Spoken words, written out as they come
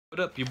What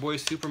up, your boy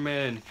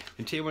Superman,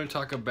 and today we're going to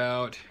talk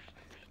about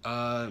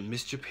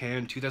Miss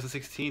Japan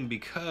 2016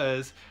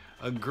 because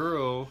a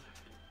girl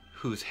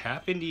who's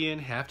half Indian,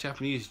 half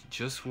Japanese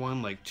just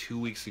won like 2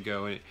 weeks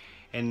ago,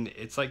 and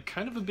it's like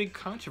kind of a big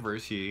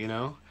controversy, you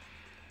know?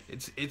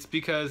 It's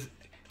because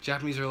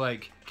Japanese are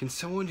like, can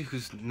someone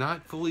who's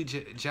not fully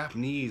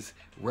Japanese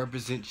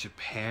represent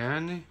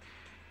Japan?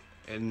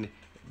 And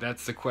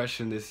that's the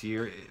question this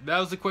year. That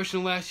was the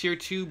question last year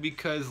too,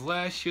 because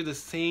last year the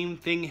same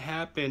thing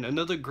happened.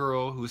 Another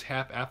girl who's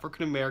half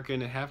African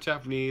American and half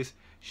Japanese,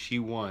 she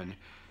won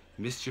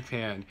Miss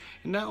Japan.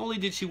 And not only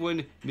did she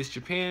win Miss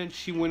Japan,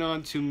 she went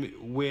on to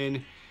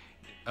win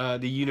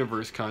the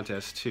Universe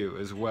contest too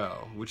as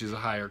well, which is a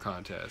higher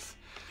contest.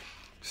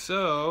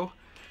 So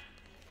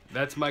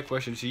that's my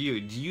question to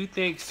you. Do you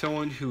think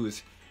someone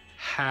who's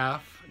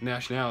half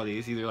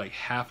nationalities, either like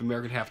half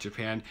American, half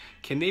Japan,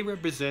 can they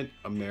represent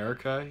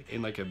America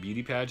in like a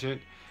beauty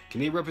pageant?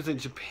 Can they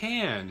represent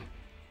Japan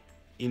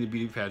in a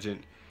beauty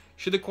pageant?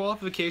 Should the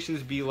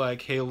qualifications be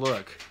like, hey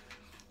look,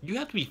 you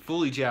have to be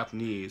fully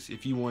Japanese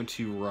if you want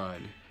to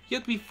run. You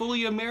have to be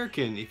fully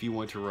American if you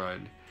want to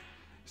run.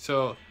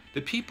 So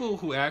the people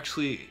who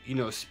actually,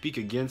 speak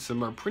against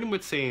them are pretty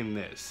much saying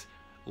this: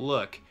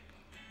 look,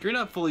 you're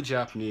not fully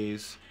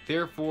Japanese,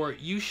 therefore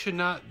you should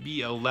not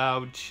be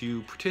allowed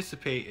to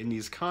participate in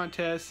these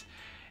contests,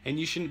 and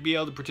you shouldn't be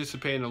able to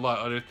participate in a lot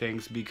of other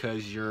things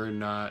because you're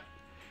not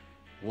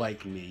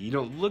like me. You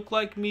don't look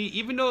like me,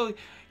 even though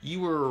you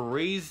were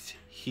raised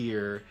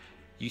here,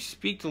 you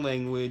speak the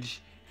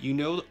language, you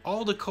know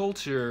all the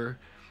culture.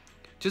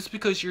 Just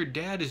because your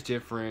dad is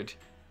different,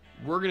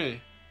 we're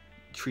gonna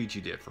treat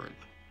you different.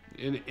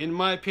 In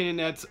my opinion,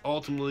 that's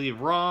ultimately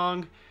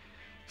wrong.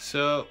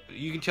 So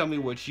you can tell me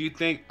what you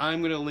think.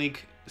 I'm gonna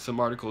link some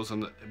articles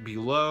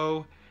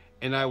below,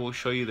 and I will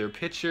show you their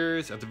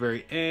pictures at the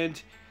very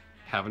end.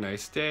 Have a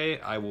nice day.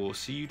 I will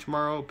see you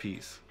tomorrow.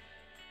 Peace.